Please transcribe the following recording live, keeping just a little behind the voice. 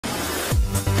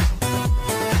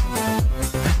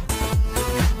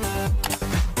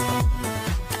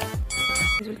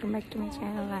Back to my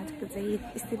channel. आजको चाहिँ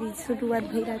यसरी सुरुवात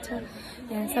भइरहेछ।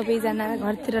 यहाँ सबैजना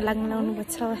घरतिर लाग्न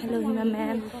लाउनुभएको छ। हेलो हिमा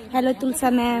म्याम, हेलो तुलसा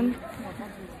ma'am,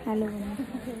 hello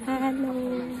hello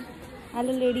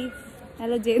hello ladies,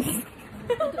 hello gents.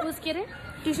 उस के अरे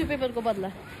टिस्यु पेपरको बदला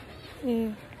ए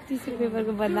टिस्यु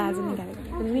पेपरको बदला आज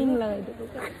निकालेको रिङ लगाइदिएको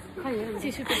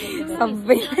टिस्यु पेपर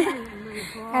सबै।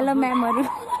 हेलो म्यामहरू,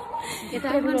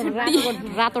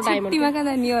 रातो डायमन्ड छुट्टीमा कहाँ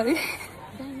जाने अरे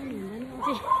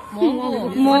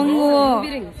महँगो।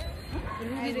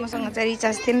 मसँग चाहिँ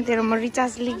रिचार्ज थिएन, तेरो म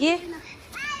रिचार्ज लिएँ।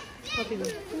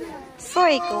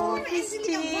 सोएको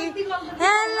क्रिस्टी,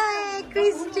 हेलो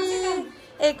क्रिस्टी,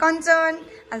 ए कञ्चन,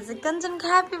 आज चाहिँ कञ्चनको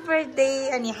ह्याप्पी बर्थडे।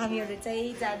 अनि हामीहरू चाहिँ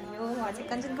जाने हो, उहाँ चाहिँ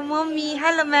कञ्चनको मम्मी।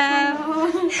 Hello ma'am.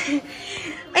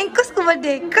 अनि कसको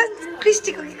बर्थडे,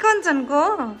 क्रिस्टीको कि कञ्चनको?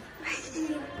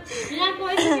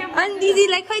 अनि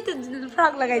दिदीलाई खै त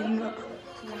फ्रक लगाइदिनु।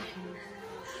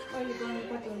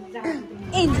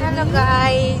 हेलो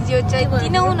गाइस, यो चाहिँ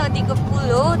तिनौ नदीको पुल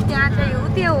हो। त्यहाँ चाहिँ हो,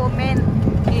 त्यो हो मेन।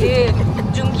 ए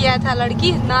जुम्किया था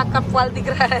लड़की, नाक का पाल दिख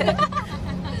रहा है।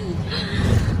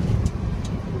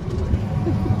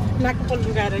 नाक पल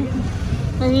लगाएर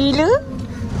हेलो,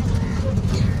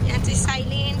 यहाँ चाहिँ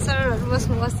साइलेन्सरहरू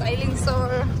बस्नुभयो, silencer.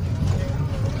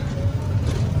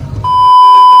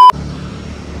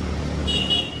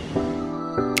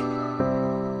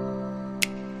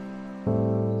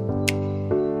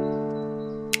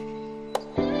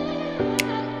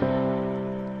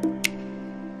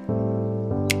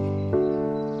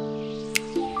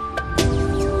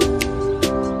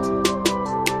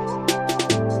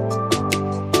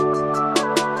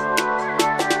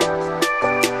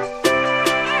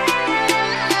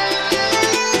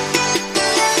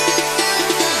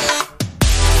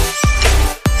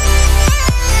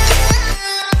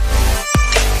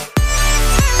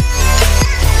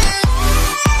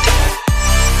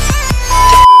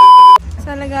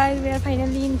 Guys, we are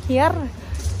finally in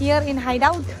here in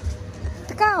hideout.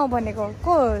 कहाँ हो भनेको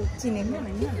को चिनेको?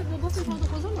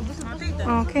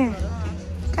 ओके,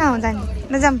 कहाँ हो जाने?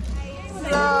 नजाम।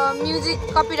 म्युजिक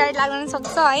कपिराइट लाग्न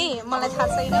सक्छ है, मलाई थाहा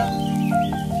छैन।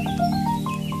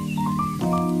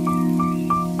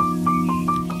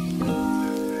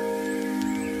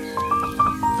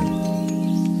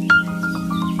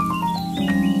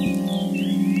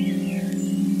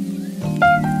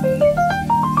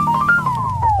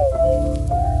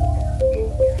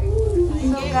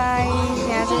 Guys,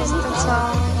 यहाँ चाहिँ यस्तो छ।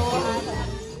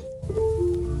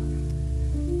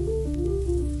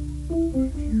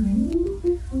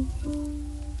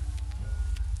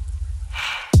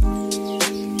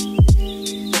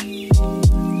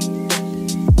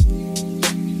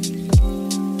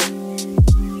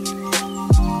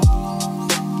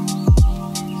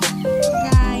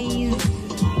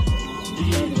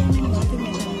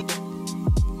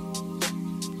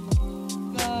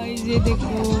 Guys, ये देखो।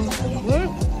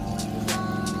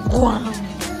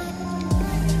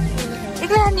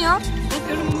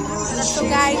 So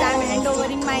guys, I'm hand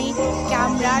overing my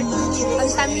camera to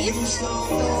Samir.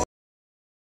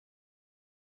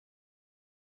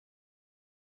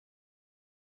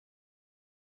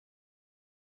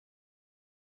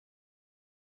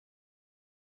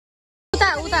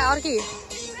 उता अर्की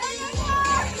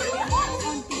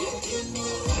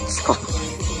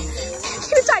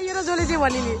किन चाहियो र जसले चाहिँ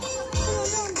भनिले।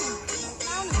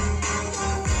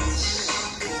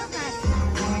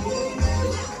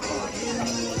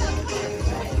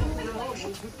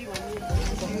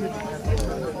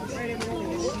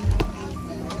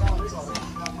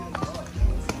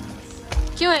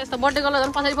 के हो यस्तो बर्थडे गर्दा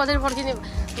झन् पछाडि पछाडि फर्किने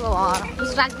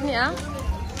राख्दिने।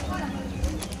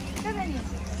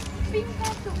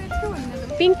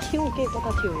 पिङ्क थियो के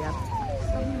कता थियो यार?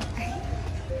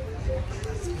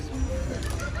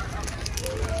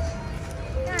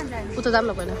 उता जाऊँ न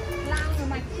पहिला।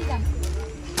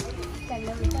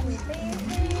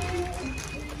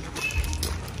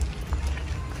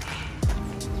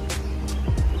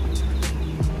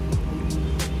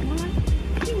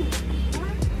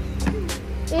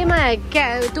 एमा क्या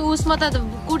त्यो उसमा त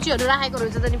कुर्चीहरू राखेको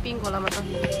रहेछ त नि पिङ्क होलामा त।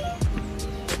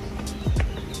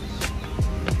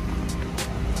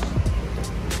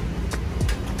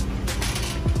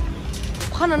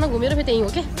 खन न घुमेर फेरि त्यही हो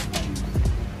के।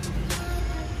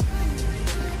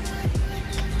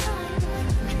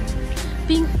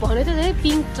 पिङ्क भने त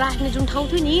पिङ्क राख्ने जुन ठाउँ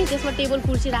थियो नि त्यसमा टेबल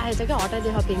कुर्सी राखेको छ क्या,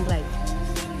 हटाइदियो पिङ्कलाई।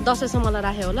 दसैँसम्मलाई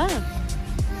राख्यो होला।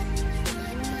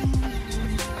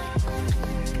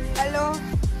 हेलो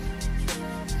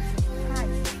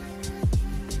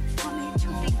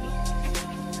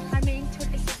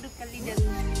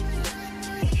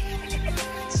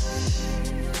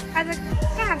आज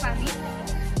कहाँ पानी?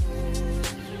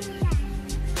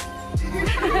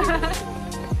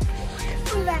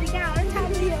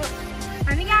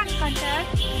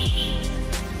 कन्ट्याक्ट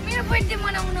मेरो बर्थडे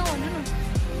मनाउन भन्नु न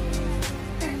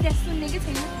त्यहाँ सुन्ने कि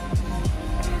छैन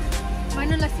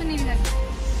भन्नु ल सुनिल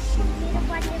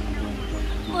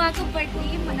उहाँको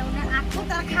बर्थडे मनाउन आएको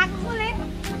तर खाएकोले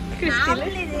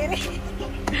क्रिस्टीले धेरै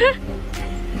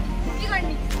के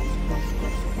गर्ने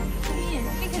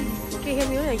के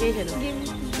खेल्ने हो या केही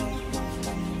खेल्नु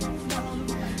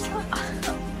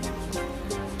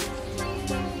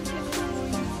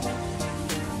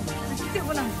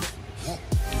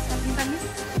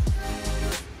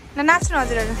नाच्नु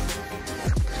हजुरहरू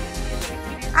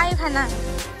आयो खाना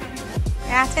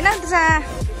यहाँ छैन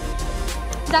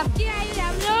झप्टी आयो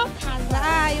राम्रो खाजा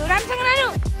आयो राम्रोसँग लानु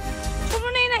छोड्नु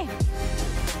नै नै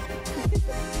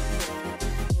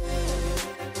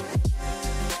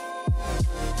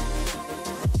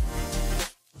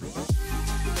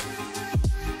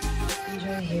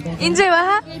इन्जोय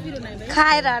भयो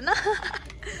खाएर होइन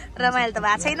रमाइलो त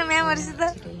भएको छैन म्यामहरूसित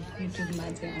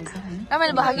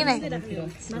रमाइलो भयो कि नै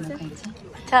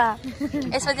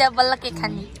यसपछि अब बल्ल केक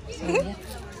खाने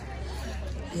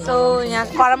सो यहाँ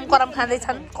करम करम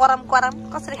खाँदैछन् करम करम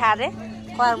कसरी खा रे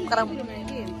करम करम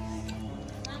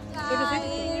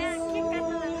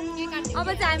अब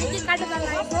चाहिँ हामी केक काट्न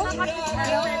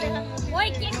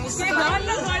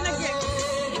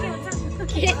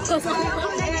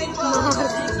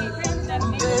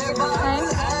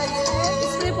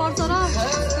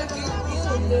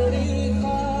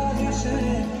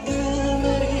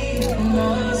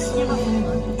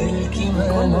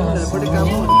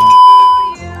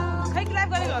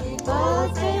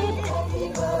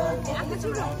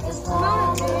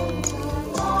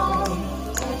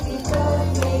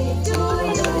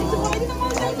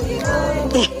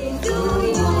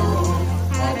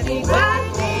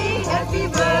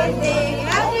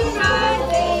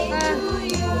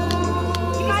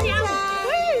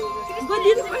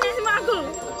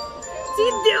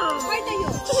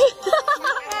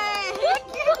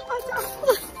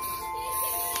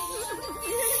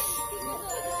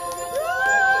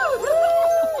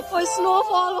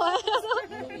snowfall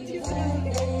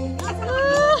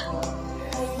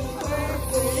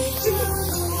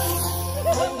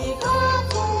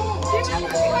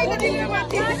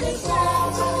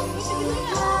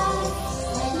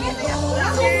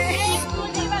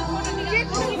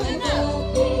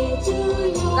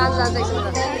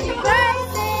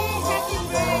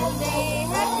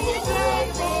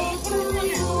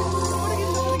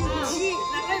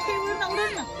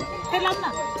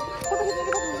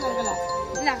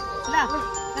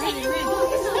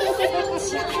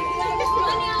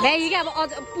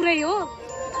अब पुरै हो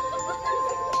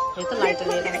यो त लाइट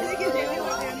लिएर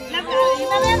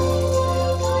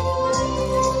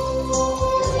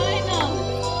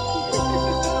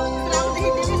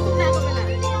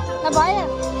भयो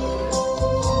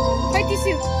खै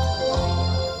टिस्यु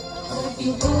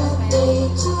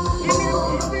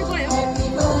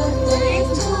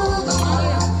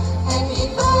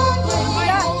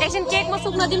एकछिन केकमा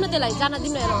सुक्न दिनु त्यसलाई जान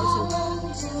दिनु हेर आउँछु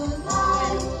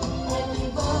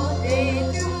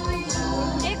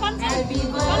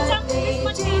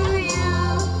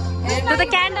त्यो त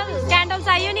क्यान्डल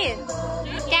चाहियो नि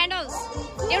क्यान्डल्स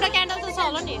एउटा क्यान्डल त छ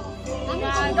होला नि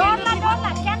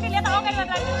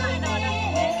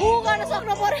गर्न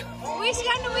सक्नु पर्यो विश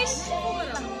गर्नु विश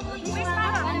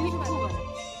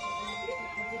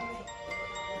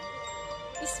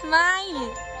स्माइल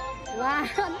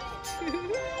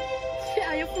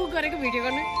यो पु गरेको भिडियो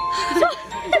गर्नु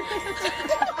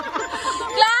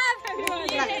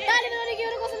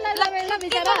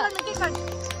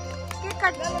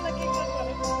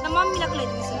मम्मीलाई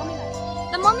ल्याइदिन्छु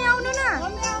ल मम्मी आउनु न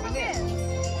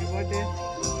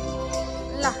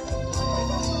ल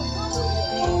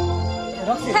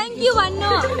थ्याङ्क यू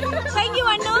भन्नु थ्याङ्क यू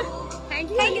भन्नु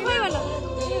थ्याङ्क यू खै भन्नु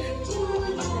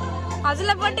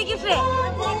हजुरलाई बर्थडे गिफ्ट रे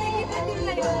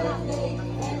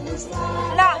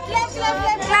ल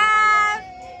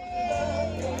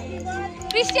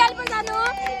क्रिस्टी अलिपुर जानु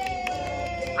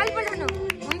अलिपुर जानु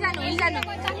जानु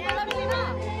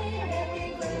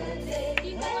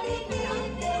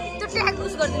त्यो ट्याग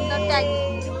उस गरिदिनु त ट्याग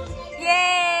ये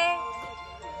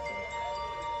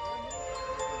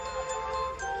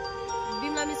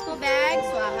बिमला मिसको ब्याग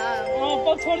स्वाहा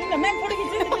छोड्दिन म्याम फोटो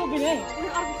खिच्दै त्यो बिने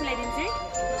अर्को खिलाइदिन्छु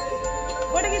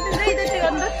फोटो खिच्दै चाहिँ त्यसै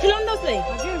गर्नु त खिलाउनु दसै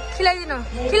हजुर खिलाइदिनु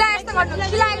खिलाए जस्तो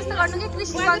गर्नु कि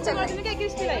क्रिस्टी चल्छ गर्नु के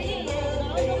क्रिस्टीलाई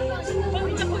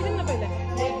खोइदिनु न पहिला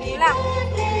ल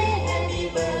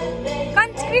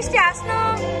कन्च क्रिस्टी हाँस्नु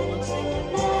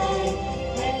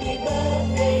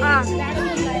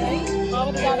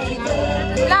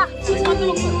ल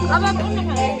अब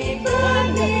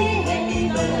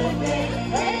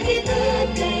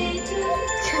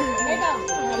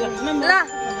ल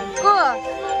को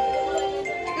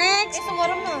नेक्स्ट यसो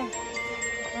गरौँ न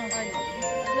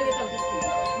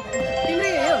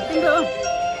तिम्रै हो तिम्रो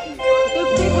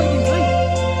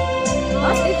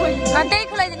त्यही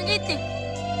खुलाइदिनु कि यति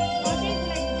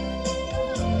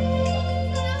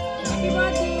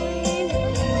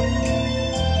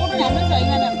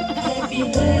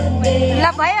ल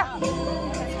भयो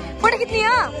फोटो खिच्ने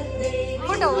हो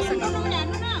फोटो हो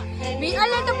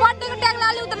अहिले त बर्थडेको ट्याग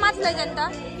लाल्यो उता माथि लैजाने त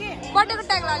बर्थडेको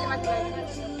ट्याग लाल्यो माथि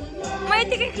म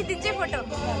यतिकै खिचिदिन्छु फोटो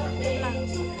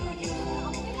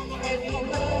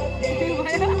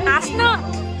हाँस्नु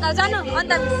ल जानु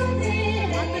अन्त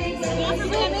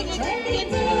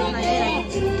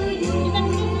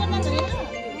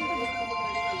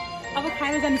अब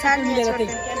खानु जानु सानो मिलेर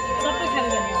त्यही सबै खानु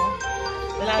जाने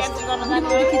अब लास्ट गर्न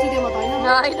खिचिदियो म त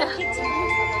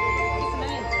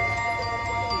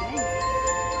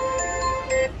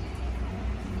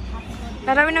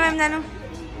हैन रविना म्याम जानु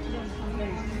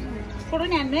फोटो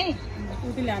नि हान्नु है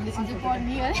उतिले हान्दै छिन्छ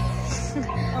पढ्नी है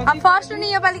अब फर्स्ट हुने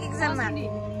योपालिको एक्जाममा ए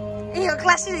हो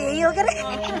क्लास यही हो के रे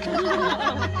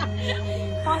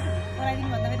पढाइदिनु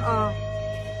भन्दा पनि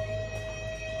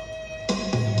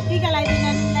टीका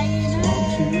लगाइदिनु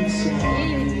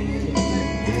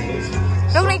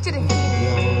लौ न एकचोटि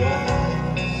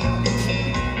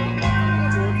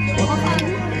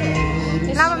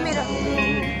लाभ मेरो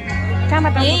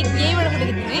यहीबाट फोटो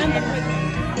खिच्नु है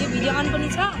यो भिडियो अन पनि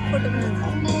छ फोटो पनि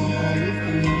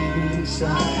छ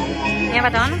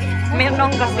यहाँबाट हो न मेरो नङ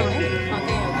गर्छ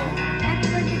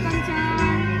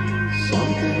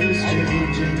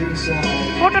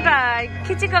फोटो त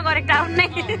खिचेको गरेको आउनै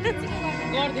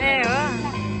ए हो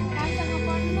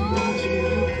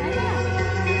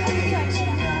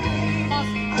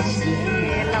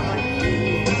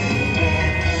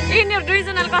यिनीहरू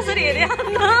दुईजनाले कसरी हेरे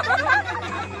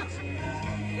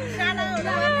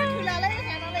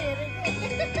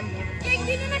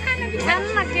खानु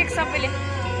न केक सबैले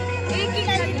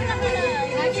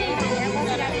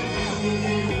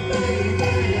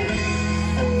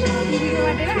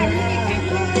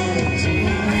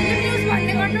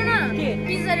भन्ने गर्नु न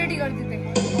पिज्जा रेडी गरिदिँदै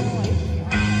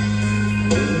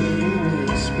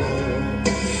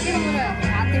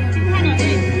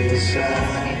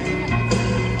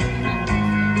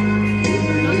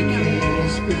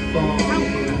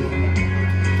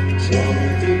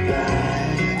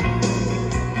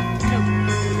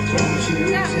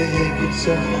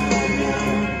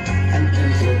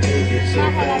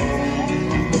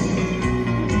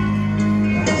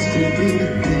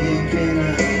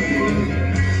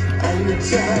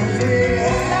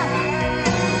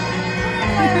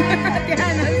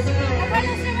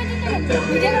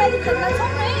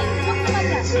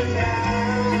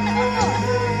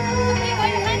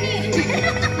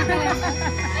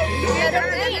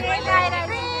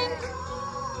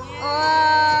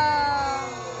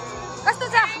कस्तो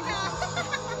छ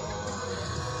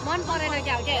मन परेन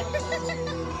क्या हो के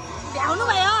भ्याउनु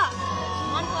भयो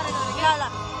मन परेन ल ल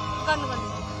गर्नु पर्ने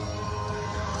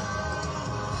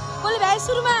कसले भ्यायो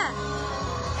सुरुमा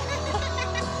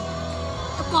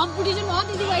कम्पिटिसन हो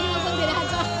दिदी बहिनी मसँग धेरै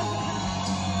खान्छ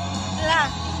ल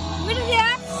मिठो थियो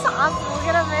सास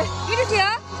भोगेर मिठो थियो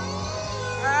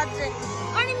हजुर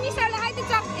अनि मिसहरूले आइते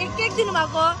चक केक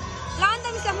दिनुभएको ल अन्त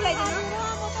मिसलाई खुलाइदिनु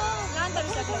ल अन्त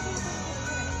मिसलाई खुलाइदिनु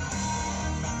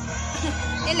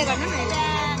यसले गर्नु न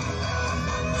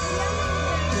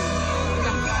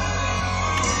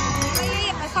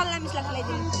सल्लाह मिसलाई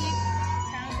खुलाइदिनु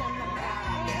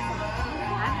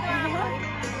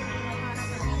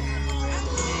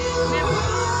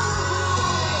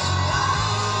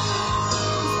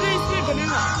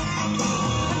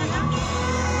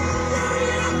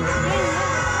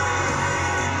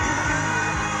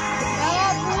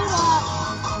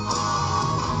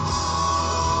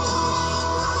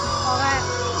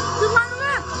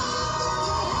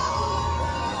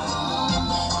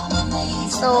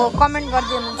So comment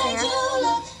गरिदिनुहुन्छ यहाँ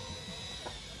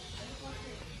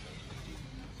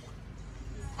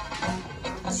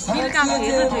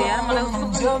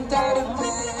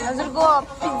हजुरको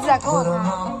पिज्जाको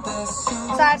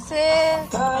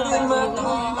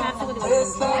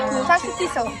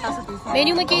 430 हो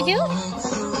मेन्यूमा के थियो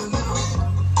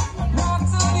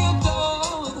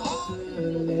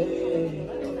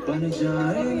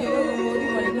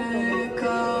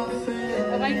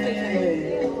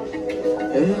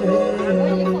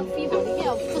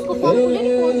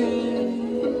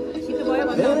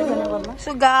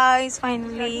So guys,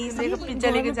 finally देखो पिज्जा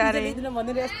लेके जा रहे हैं।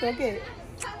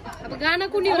 अब गाना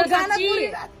कुनी हो गाना कुनी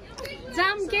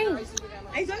जाम के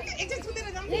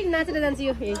नाचेर जान्छ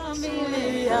यो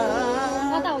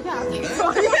कता हो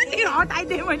क्या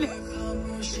हटाइदिएँ मैले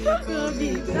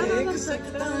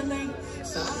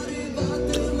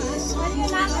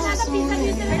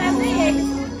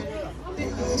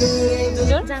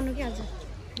जानु कि आज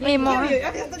ए म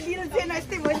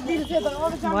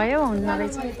भयो हुन्न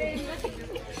रहेछ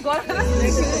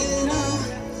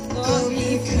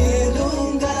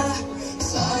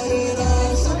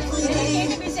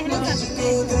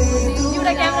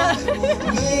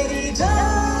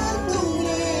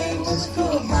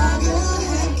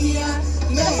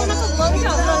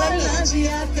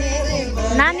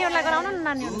नानीहरूलाई गराउनु न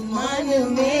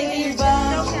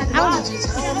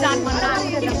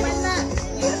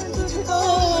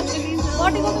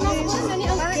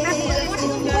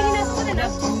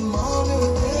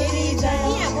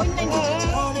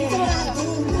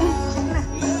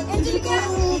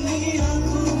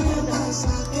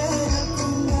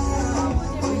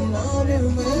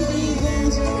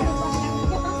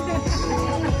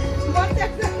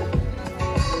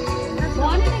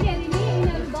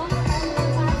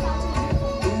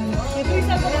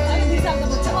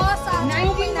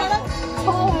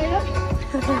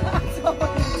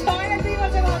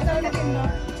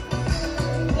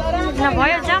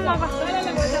भयो जाम अब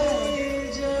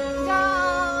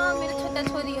मेरो छोटा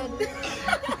छोरीहरु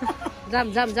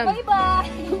जाम जाम जाम बाइ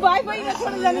बाइ बाइ बाइ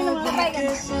छोड जाने न बाइ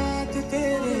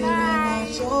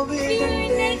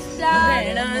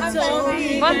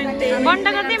बन्द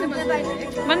गर्दिम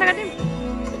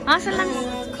हँसल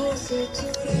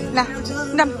ल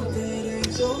डम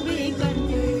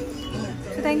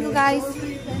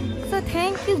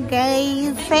थ्याङ्क यू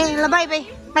गाइस ल by by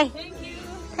by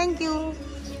thank you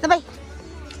ल by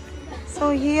so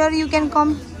here you can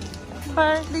come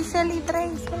for the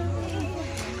celebration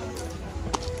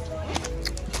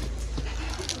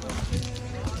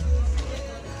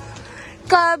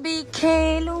कभी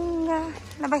खेलूंगा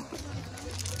ल bye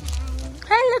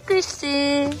hello Christie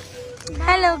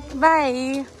hello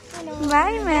by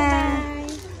by ma'am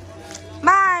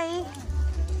by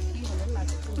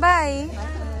by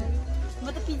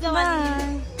म त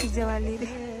पिज्जा वाली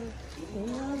रे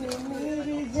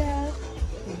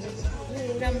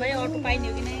राम भाई ऑटो पाइने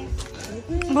हो कि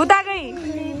नहीं भूता गई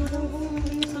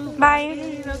bye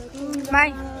bye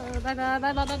bye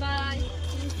bye bye bye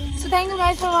so thank you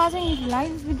guys for watching if you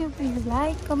like this video please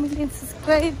like comment and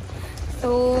subscribe so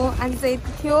आज चाहिँ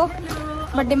यति थियो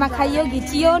बर्थडे मा खाइयो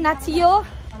घिचियो नाचियो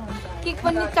केक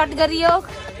पनि कट गरियो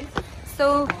so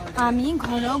हामी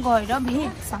घर गएर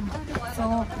भेट्छौं so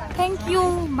thank you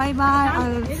bye bye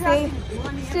I'll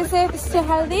stay safe stay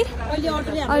healthy